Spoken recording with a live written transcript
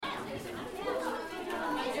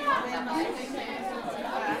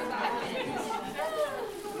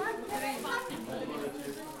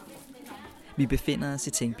Vi befinder os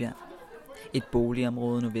i Tingbjerg, et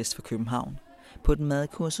boligområde nordvest for København, på et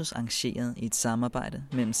madkursus arrangeret i et samarbejde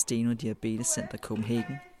mellem Steno Diabetes Center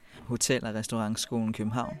Copenhagen, Hotel- og Restaurantskolen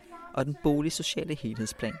København og den boligsociale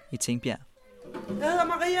helhedsplan i Tingbjerg. Jeg hedder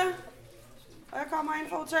Maria, og jeg kommer ind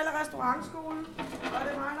fra Hotel- og Restaurantskolen, og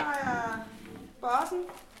det er mig, der er bossen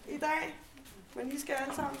i dag. Men I skal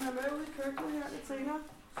alle sammen have med ud i køkkenet her lidt senere.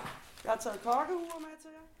 Jeg har taget kokkeure med til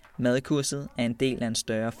jer. Madkurset er en del af en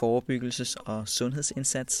større forebyggelses- og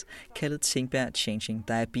sundhedsindsats kaldet Tingbjerg Changing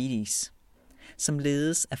Diabetes, som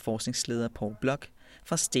ledes af forskningsleder Poul Bloch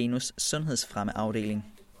fra Stenos sundhedsfremmeafdeling.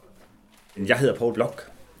 Jeg hedder Poul Bloch,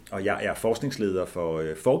 og jeg er forskningsleder for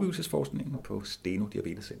forebyggelsesforskningen på Steno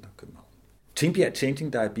Diabetes Center København. Tingbjerg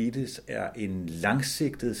Changing Diabetes er en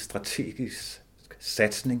langsigtet strategisk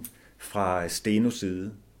satsning fra Stenos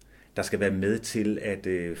side, der skal være med til at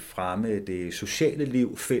fremme det sociale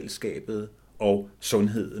liv, fællesskabet og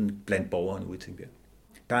sundheden blandt borgerne ude i Tingbjerg.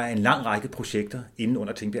 Der er en lang række projekter inde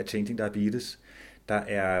under Tingbjerg Changing Diabetes. Der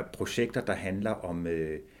er projekter, der handler om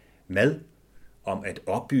mad, om at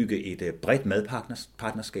opbygge et bredt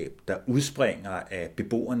madpartnerskab, der udspringer af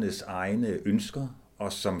beboernes egne ønsker,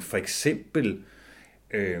 og som for eksempel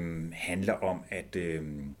handler om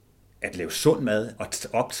at lave sund mad og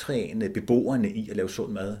optræne beboerne i at lave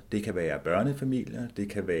sund mad. Det kan være børnefamilier, det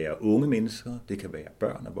kan være unge mennesker, det kan være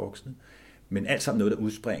børn og voksne, men alt sammen noget, der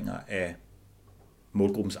udspringer af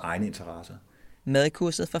målgruppens egne interesser.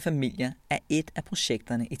 Madkurset for familier er et af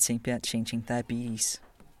projekterne i Tingbjerg Changing Diabetes.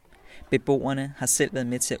 Beboerne har selv været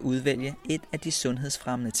med til at udvælge et af de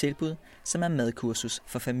sundhedsfremmende tilbud, som er madkursus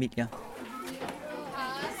for familier.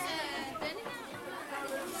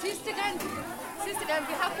 Sidste gang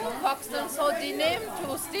vi har kogevoksne, så det er nemt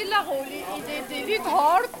og stille og roligt. Det er lidt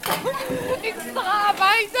hårdt. Ekstra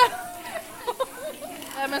arbejde.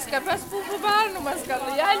 Man skal passe på børn, og man skal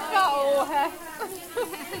hjælpe og have.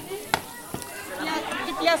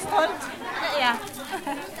 Jeg er stolt. Ja.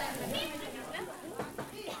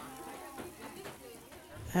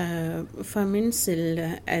 For min selv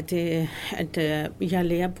er det, at jeg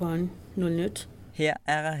lærer børn noget nyt. Her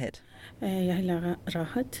er Rahat. Jeg hedder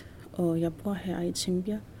Rahat, og jeg bor her i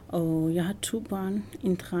Tingbjerg, og jeg har 2 børn,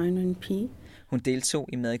 en dreng og en pige. Hun deltog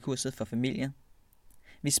i madkurset for familier.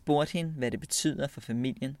 Vi spurgte hende, hvad det betyder for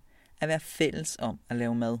familien at være fælles om at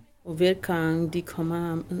lave mad. Og hver gang de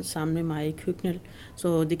kommer sammen med mig i køkkenet,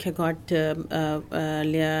 så de kan godt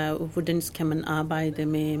lære, hvordan skal man arbejde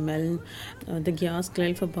med maden. Og det giver også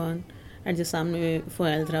glæde for børn, at de er sammen med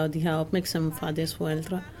forældre, og de har opmærksomhed fra deres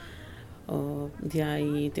forældre. Og de er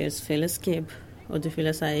i deres fællesskab, og de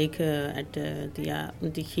føler sig ikke, at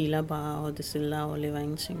de heler bare, og de sælger og lever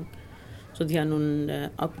ingenting. Så de har nogle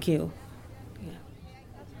opgaver.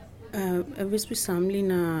 Hvis vi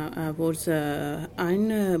sammenligner vores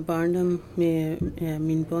egen barndom med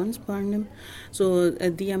mine børns barndom, så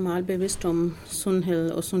de er meget bevidste om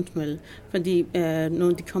sundhed og sundt mad. Fordi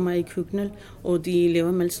når de kommer i køkkenet, og de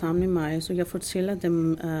lever mad sammen med mig, så jeg fortæller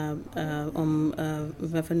dem om,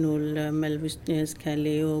 hvad for noget mad vi skal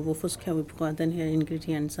lave, og hvorfor skal vi bruge den her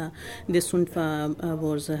ingredienser. Det er sundt for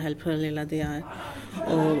vores helbred, eller det er.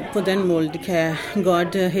 Og på den måde, de kan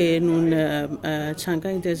godt have nogle tanker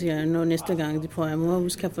i deres hjerne, og næste gang de prøver, vi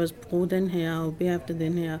skal først bruge den her, og bagefter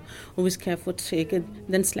den her, og vi skal få tjekket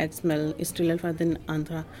den slags mad, i stedet for den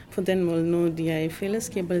andre. På den måde, når de er i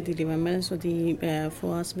fællesskabet, de lever med, så de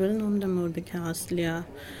får også viden om dem, og de kan også lære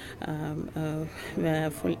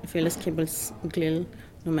være fællesskabets glæde,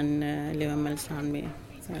 når man lever med sammen med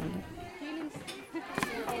forældre.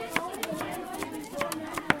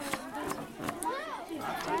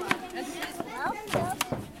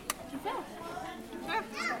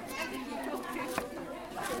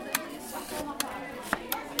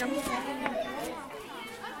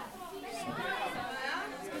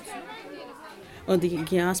 Og det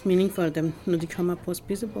giver også mening for dem, når de kommer på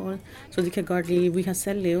spisebordet. Så de kan godt lide, vi har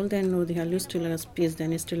selv lavet den, og de har lyst til at spise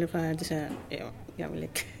den, i stedet for at de siger, jeg vil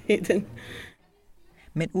ikke have den.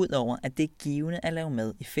 Men udover at det er givende at lave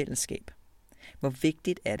mad i fællesskab, hvor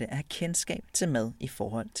vigtigt er det at have kendskab til mad i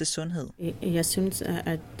forhold til sundhed? Jeg synes,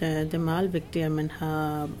 at det er meget vigtigt, at man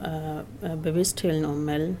har bevidstheden om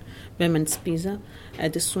maden, hvad man spiser. Er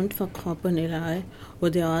det sundt for kroppen eller ej?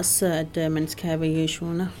 Og det er også, at man skal have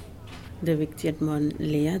variationer. Det er vigtigt, at man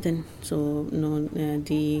lærer den, så når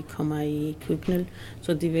de kommer i køkkenet,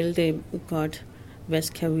 så de vil det godt. Hvad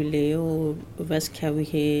skal vi lave? Hvad skal vi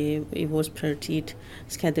have i vores prioritet?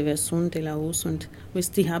 Skal det være sundt eller usundt? Hvis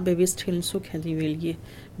de har bevidstheden, så kan de vælge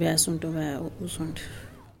være sundt og være usundt.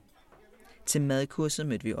 Til madkurset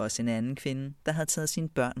mødte vi også en anden kvinde, der havde taget sine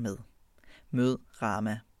børn med. Mød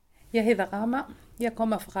Rama. Jeg hedder Rama. Jeg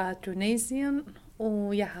kommer fra Tunesien,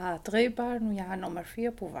 og jeg har 3 børn, og jeg har nummer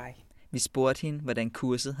 4 på vej. Vi spurgte hende, hvordan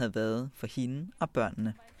kurset havde været for hende og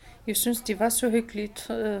børnene. Jeg synes, det var så hyggeligt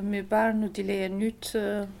med børn, og de lærer nyt.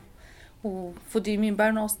 Og fordi mine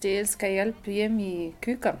børn også de elsker at hjælpe hjemme i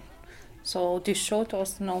køkken. Så det er sjovt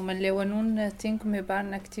også, når man laver nogle ting med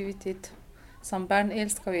børneaktivitet, som børn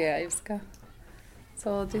elsker, og jeg elsker.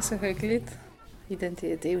 Så det er så hyggeligt.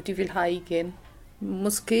 Det er jo, de vil have igen.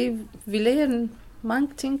 Måske vi lærer mange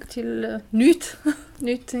ting til nyt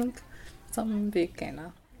ting, som vi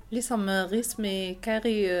kender. Ligesom ris med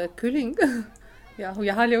curry kylling. Ja,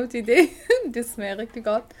 jeg har lavet det. Det smager rigtig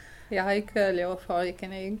godt. Jeg har ikke lavet før, jeg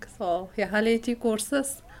kender ikke. Så jeg har lavet de kurser,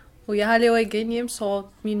 og jeg har lavet igen hjem, så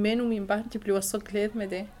min mænd og mine børn, de bliver så glade med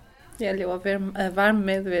det. Jeg laver varm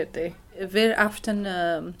mad hver dag. Hver aften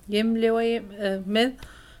hjem laver jeg mad.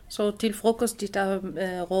 Så til frokost, det der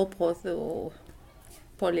råbrød og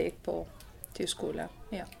pålæg på til skolen.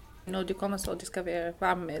 Ja. Når det kommer, så det skal være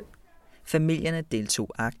varm mad. Familierne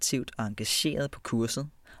deltog aktivt og engageret på kurset,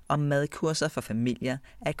 og madkurser for familier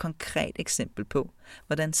er et konkret eksempel på,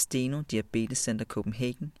 hvordan Steno Diabetes Center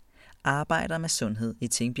Copenhagen arbejder med sundhed i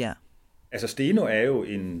Tingbjerg. Altså Steno er jo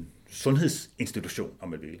en sundhedsinstitution, om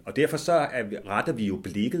man vil, og derfor så retter vi jo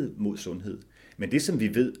blikket mod sundhed. Men det, som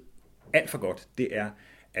vi ved alt for godt, det er,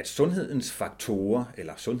 at sundhedens faktorer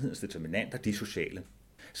eller sundhedens determinanter, de er sociale.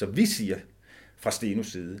 Så vi siger fra Stenos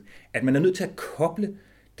side, at man er nødt til at koble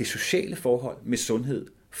det sociale forhold med sundhed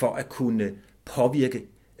for at kunne påvirke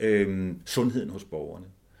sundheden hos borgerne.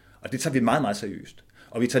 Og det tager vi meget, meget seriøst.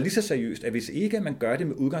 Og vi tager lige så seriøst, at hvis ikke man gør det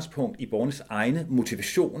med udgangspunkt i borgernes egne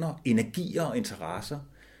motivationer, energier og interesser,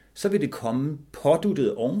 så vil det komme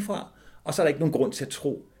påduttet ovenfra, og så er der ikke nogen grund til at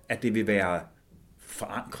tro, at det vil være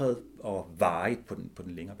forankret og varigt på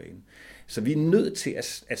den længere bane. Så vi er nødt til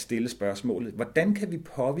at stille spørgsmålet, hvordan kan vi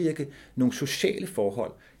påvirke nogle sociale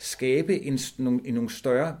forhold, skabe nogle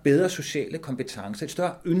større, bedre sociale kompetencer, et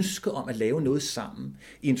større ønske om at lave noget sammen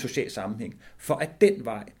i en social sammenhæng, for at den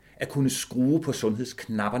vej at kunne skrue på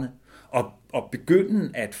sundhedsknapperne og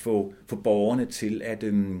begynde at få borgerne til at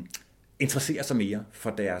interessere sig mere for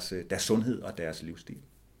deres sundhed og deres livsstil.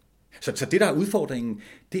 Så det, der er udfordringen,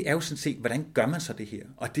 det er jo sådan set, hvordan gør man så det her?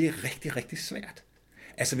 Og det er rigtig, rigtig svært.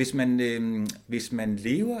 Altså hvis man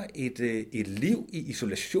lever et liv i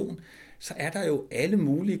isolation, så er der jo alle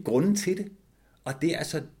mulige grunde til det. Og det er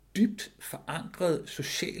altså dybt forankrede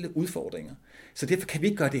sociale udfordringer. Så derfor kan vi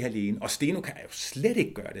ikke gøre det her alene. Og Steno kan jo slet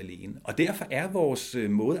ikke gøre det alene. Og derfor er vores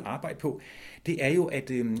måde at arbejde på, det er jo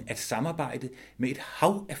at samarbejde med et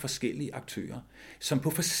hav af forskellige aktører, som på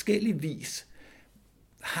forskellig vis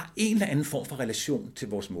har en eller anden form for relation til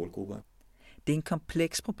vores målgrupper. Det er en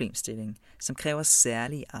kompleks problemstilling, som kræver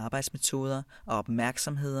særlige arbejdsmetoder og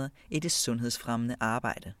opmærksomheder i det sundhedsfremmende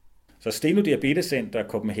arbejde. Så Steno Diabetes Center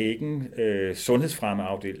Copenhagen,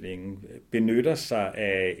 sundhedsfremmeafdelingen, benytter sig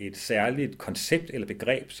af et særligt koncept eller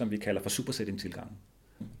begreb, som vi kalder for supersetting-tilgangen.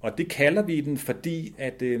 Og det kalder vi den, fordi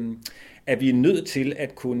at vi er nødt til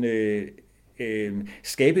at kunne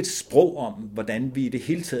skabe et sprog om, hvordan vi i det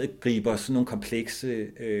hele taget griber sådan nogle komplekse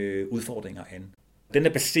udfordringer an. Den er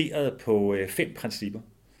baseret på 5 principper.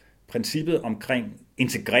 Princippet omkring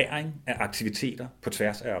integrering af aktiviteter på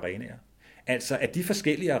tværs af arenaer. Altså at de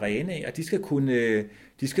forskellige arenaer,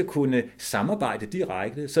 de skal kunne samarbejde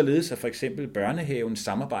direkte, således at for eksempel børnehaven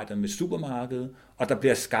samarbejder med supermarkedet, og der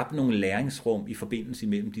bliver skabt nogle læringsrum i forbindelse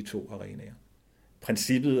mellem de 2 arenaer.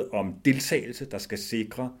 Princippet om deltagelse, der skal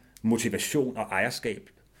sikre motivation og ejerskab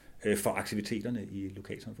for aktiviteterne i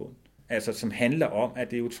lokalsamfundet. Altså som handler om,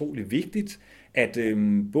 at det er utrolig vigtigt, at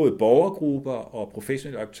både borgergrupper og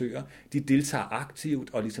professionelle aktører, de deltager aktivt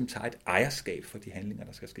og ligesom tager et ejerskab for de handlinger,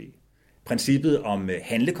 der skal ske. Princippet om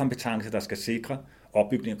handlekompetence, der skal sikre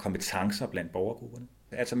opbygning af kompetencer blandt borgergrupperne.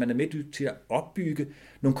 Altså man er med til at opbygge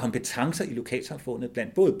nogle kompetencer i lokalsamfundet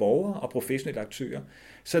blandt både borgere og professionelle aktører,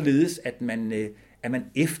 således at man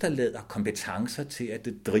efterlader kompetencer til at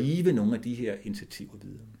drive nogle af de her initiativer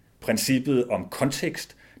videre. Princippet om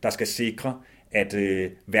kontekst, der skal sikre, at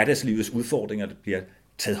hverdagslivets udfordringer bliver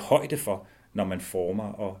taget højde for, når man former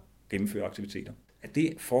og gennemfører aktiviteter. At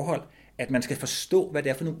det forhold, at man skal forstå, hvad det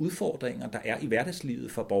er for nogle udfordringer, der er i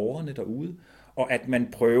hverdagslivet for borgerne derude, og at man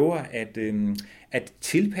prøver at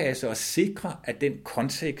tilpasse og sikre, at den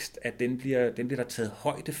kontekst, at den bliver der taget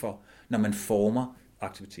højde for, når man former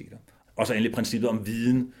aktiviteter. Og så endelig princippet om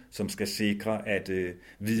viden, som skal sikre, at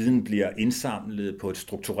viden bliver indsamlet på et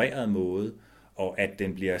struktureret måde, og at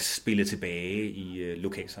den bliver spillet tilbage i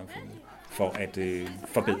lokalsamfundet for at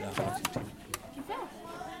forbedre aktiviteten.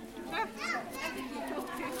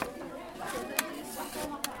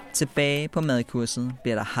 Tilbage på madkurset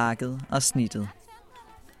bliver der hakket og snittet.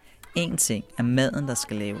 En ting er maden, der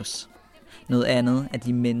skal laves. Noget andet er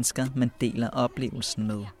de mennesker, man deler oplevelsen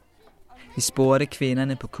med. Vi spurgte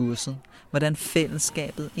kvinderne på kurset, hvordan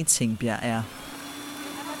fællesskabet i Tingbjerg er.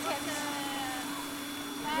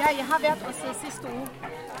 Ja, jeg har været også sidste uge.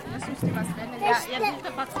 Jeg synes, det var spændende. Jeg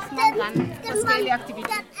deltager faktisk nogle gange forskellige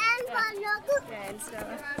aktiviteter. Jeg elsker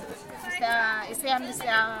det. Især hvis det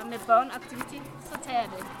er med børneaktivitet, så tager jeg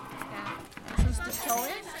det. Ja. Jeg synes, det er sjovt.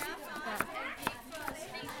 Ja.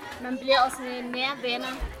 Man bliver også mere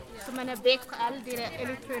venner, så man er væk fra alt det der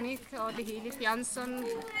elektronik og det hele fjernsyn.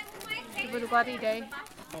 Det ved du godt i dag.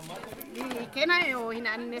 Vi kender jo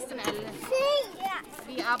hinanden næsten alle.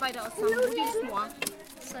 Vi arbejder også som udviklingsmor.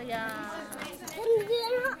 Så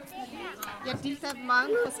jeg deltager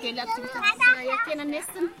mange forskellige aktiviteter, så jeg kender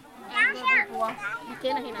næsten alle, hvor vi bor. Vi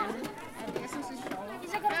kender hinanden. Jeg synes, det er sjovt.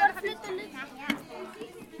 Så kan du godt flytte den lidt.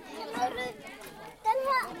 Den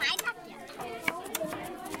her. Nej, tak.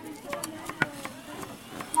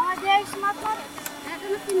 Det er ikke smart godt. Ja, den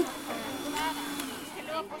er fin.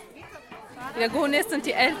 Jeg går næsten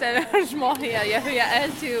til alt arrangement her. Jeg hører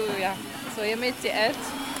altid, ja. Så jeg er med til alt.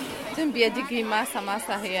 Tingbjerg, de giver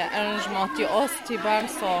masser her arrangement til os, til børn,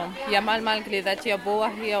 så jeg er meget glad, at jeg bor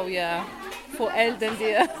her, og jeg får alt den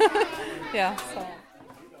der. Ja, så.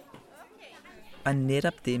 Og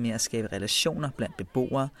netop det med at skabe relationer blandt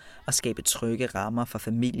beboere og skabe trygge rammer for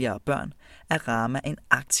familier og børn, er Rama en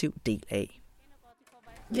aktiv del af.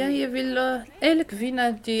 Ja, jeg vil alle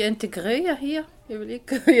kvinder, de integrerer her. Jeg vil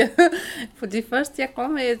ikke, for det første, jeg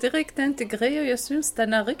kommer, jeg direkte integrerer. Jeg synes,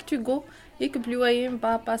 den er rigtig god. Ikke bliver hjemme,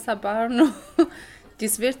 bare passer barn. Det er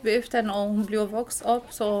svært bagefter, når hun bliver vokset op,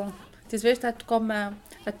 så det er svært at komme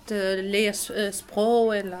at lære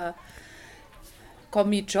sprog, eller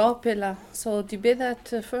komme i job, eller så det er bedre,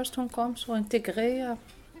 at først hun kommer, så integrerer.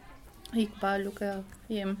 Ikke bare lukker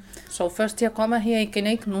hjem. Så først jeg kommer her, jeg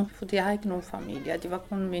kender ikke nogen, for jeg har ikke nogen familie. Det var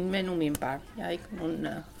kun min mand og min barn. Jeg har ikke nogen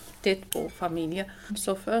tæt på familie.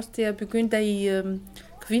 Så først jeg begyndte i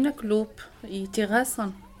kvindeklub i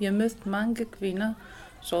terrassen. Jeg mødte mange kvinder,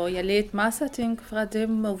 så jeg lærte masser af ting fra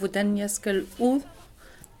dem, og hvordan jeg skal ud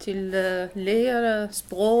til lære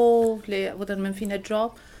sprog, lære, hvordan man finder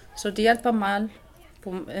job. Så det hjælper meget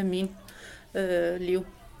på min liv.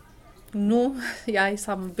 Nu jeg er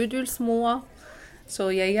som bydelsmor, så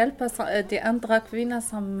jeg hjælper de andre kvinder,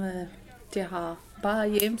 som de har bare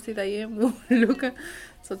hjem, sidder hjemme og lukker.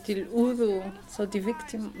 Så til ud, så det er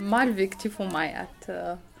vigtigt, meget vigtigt for mig, at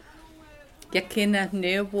jeg kender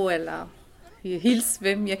nabo, eller hils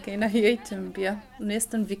hvem jeg kender her i Tingbjerg.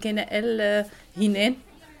 Næsten vi kender alle hinanden,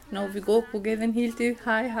 når vi går på gaden hele tiden.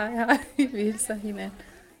 Hej, vi hilser hinanden.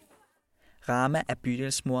 Rama er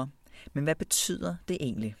bydelsmor, men hvad betyder det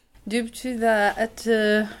egentlig? Det betyder, at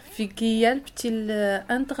vi giver hjælp til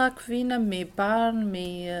andre kvinder med barn,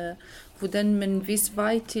 med hvordan man viser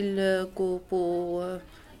vej til at gå på,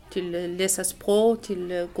 til læse sprog,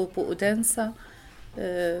 til at gå på uddannelser.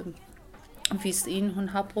 Hvis hun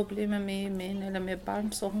har problemer med mænd eller med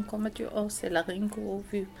barn, så hun kommer til os eller ringer, og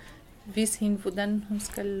vi viser hende, hvordan hun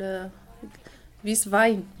skal vise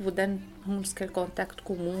vejen, hvordan hun skal kontakte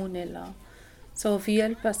kommunen. Eller så vi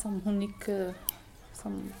hjælper, som hun ikke...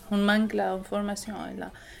 som hun mangler information,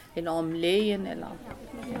 eller om lægen, eller...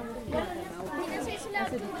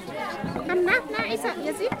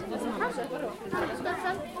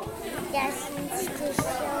 Jeg synes, det er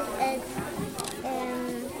sjovt, at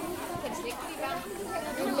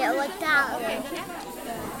vi laver dag.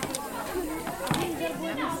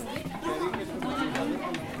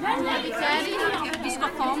 Er vi færdige? Vi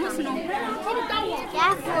skal formes nu.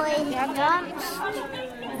 Jeg får en blomst.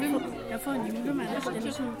 Jeg får en julemand, altså det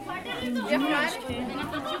er sådan en julemanskage.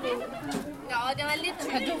 Ja, det var lidt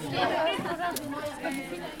tørt.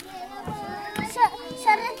 Så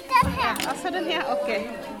er det den her. Ja, og så den her, okay.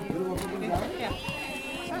 Ja.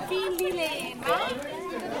 Så fin lille en, hva'?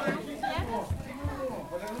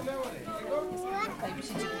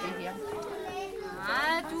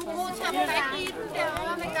 Nej, du er god til at brække i den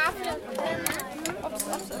derovre med gaflen. Ups.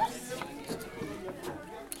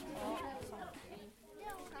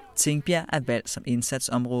 Tingbjerg er valgt som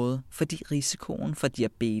indsatsområde, fordi risikoen for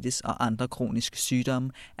diabetes og andre kroniske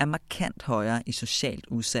sygdomme er markant højere i socialt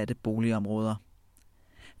udsatte boligområder.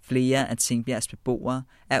 Flere af Tingbjergs beboere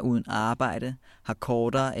er uden arbejde, har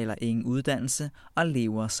kortere eller ingen uddannelse og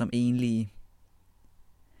lever som enlige.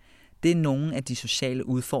 Det er nogle af de sociale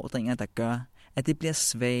udfordringer, der gør, at det bliver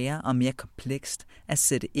sværere og mere komplekst at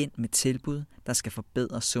sætte ind med tilbud, der skal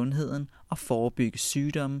forbedre sundheden og forebygge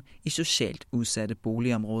sygdomme i socialt udsatte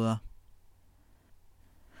boligområder.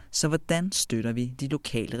 Så hvordan støtter vi de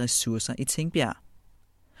lokale ressourcer i Tingbjerg?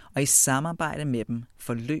 Og i samarbejde med dem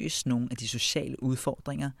får løst nogle af de sociale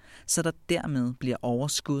udfordringer, så der dermed bliver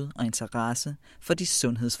overskud og interesse for de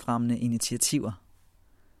sundhedsfremmende initiativer.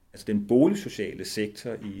 Altså den boligsociale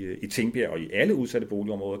sektor i Tingbjerg og i alle udsatte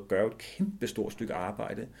boligområder gør et kæmpe stort stykke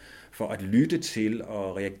arbejde for at lytte til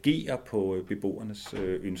og reagere på beboernes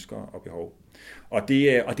ønsker og behov. Og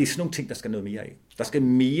det er sådan nogle ting, der skal noget mere af. Der skal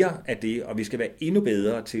mere af det, og vi skal være endnu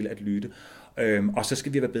bedre til at lytte. Og så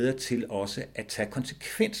skal vi være bedre til også at tage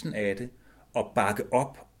konsekvensen af det og bakke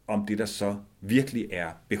op om det, der så virkelig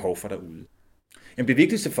er behov for derude. Jamen det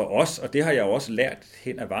vigtigste for os, og det har jeg også lært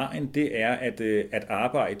hen ad vejen, det er at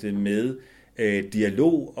arbejde med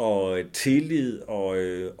dialog og tillid og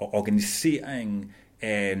organisering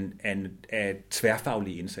af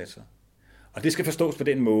tværfaglige indsatser. Og det skal forstås på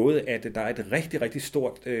den måde, at der er et rigtig, rigtig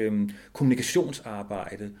stort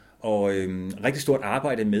kommunikationsarbejde og rigtig stort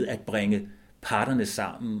arbejde med at bringe parterne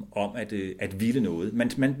sammen om at ville noget.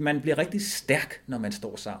 Man bliver rigtig stærk, når man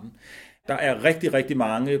står sammen. Der er rigtig, rigtig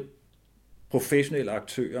mange professionelle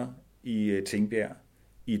aktører i Tingbjerg,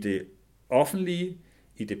 i det offentlige,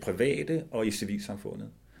 i det private og i civilsamfundet.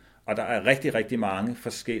 Og der er rigtig, rigtig mange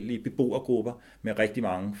forskellige beboergrupper med rigtig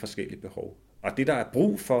mange forskellige behov. Og det, der er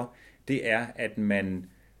brug for, det er, at man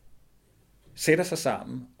sætter sig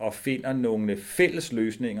sammen og finder nogle fælles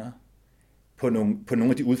løsninger på nogle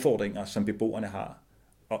af de udfordringer, som beboerne har,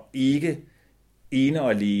 og ikke ene og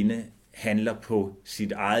alene handler på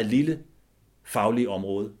sit eget lille faglige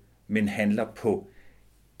område, men handler på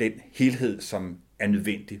den helhed, som er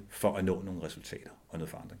nødvendig for at nå nogle resultater og noget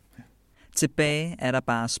forandring. Ja. Tilbage er der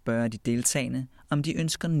bare at spørge de deltagende, om de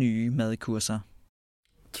ønsker nye madkurser.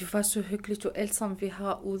 Det var så hyggeligt, og alt sammen vi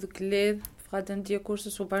har udglæde fra den der kurser,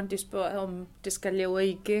 så bare de spørger, om det skal lave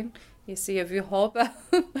igen. Jeg siger, vi håber.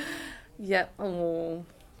 Ja, og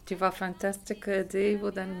det var fantastisk det,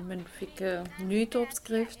 hvordan man fik nyt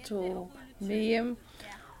opskrift og med hjem.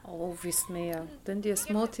 Og vi smager den der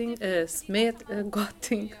små ting, smager godt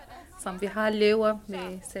ting, som vi har lever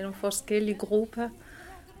med selv forskellige grupper.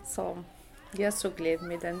 Så jeg er så glad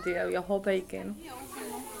med den der, og jeg håber igen.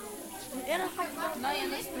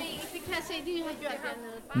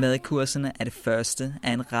 Madkurserne er det første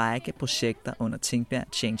af en række projekter under Tingbjerg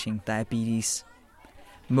Changing Diabetes.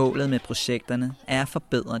 Målet med projekterne er at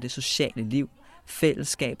forbedre det sociale liv,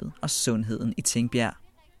 fællesskabet og sundheden i Tingbjerg.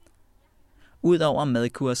 Udover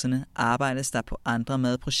madkurserne arbejdes der på andre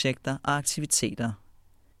madprojekter og aktiviteter.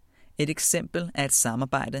 Et eksempel er et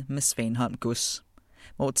samarbejde med Svanholm Gods,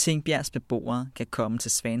 hvor Tingbjergs beboere kan komme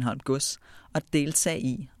til Svanholm Gods og deltage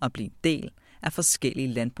i og blive en del af forskellige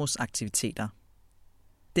landbrugsaktiviteter.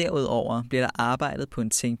 Derudover bliver der arbejdet på en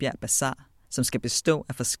Tingbjerg Bazar, som skal bestå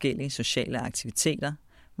af forskellige sociale aktiviteter,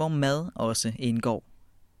 hvor mad også indgår.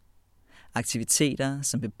 Aktiviteter,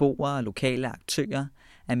 som beboere og lokale aktører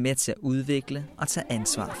er med til at udvikle og tage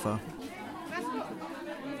ansvar for.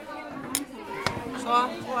 Så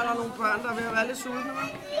tror jeg, der er nogle børn, der er ved at være lidt sultne,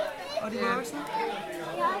 og de voksne.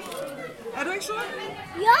 Er du ikke sulten?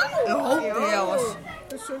 Jo! Jo, det er jeg også.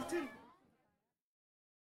 Det er sulten.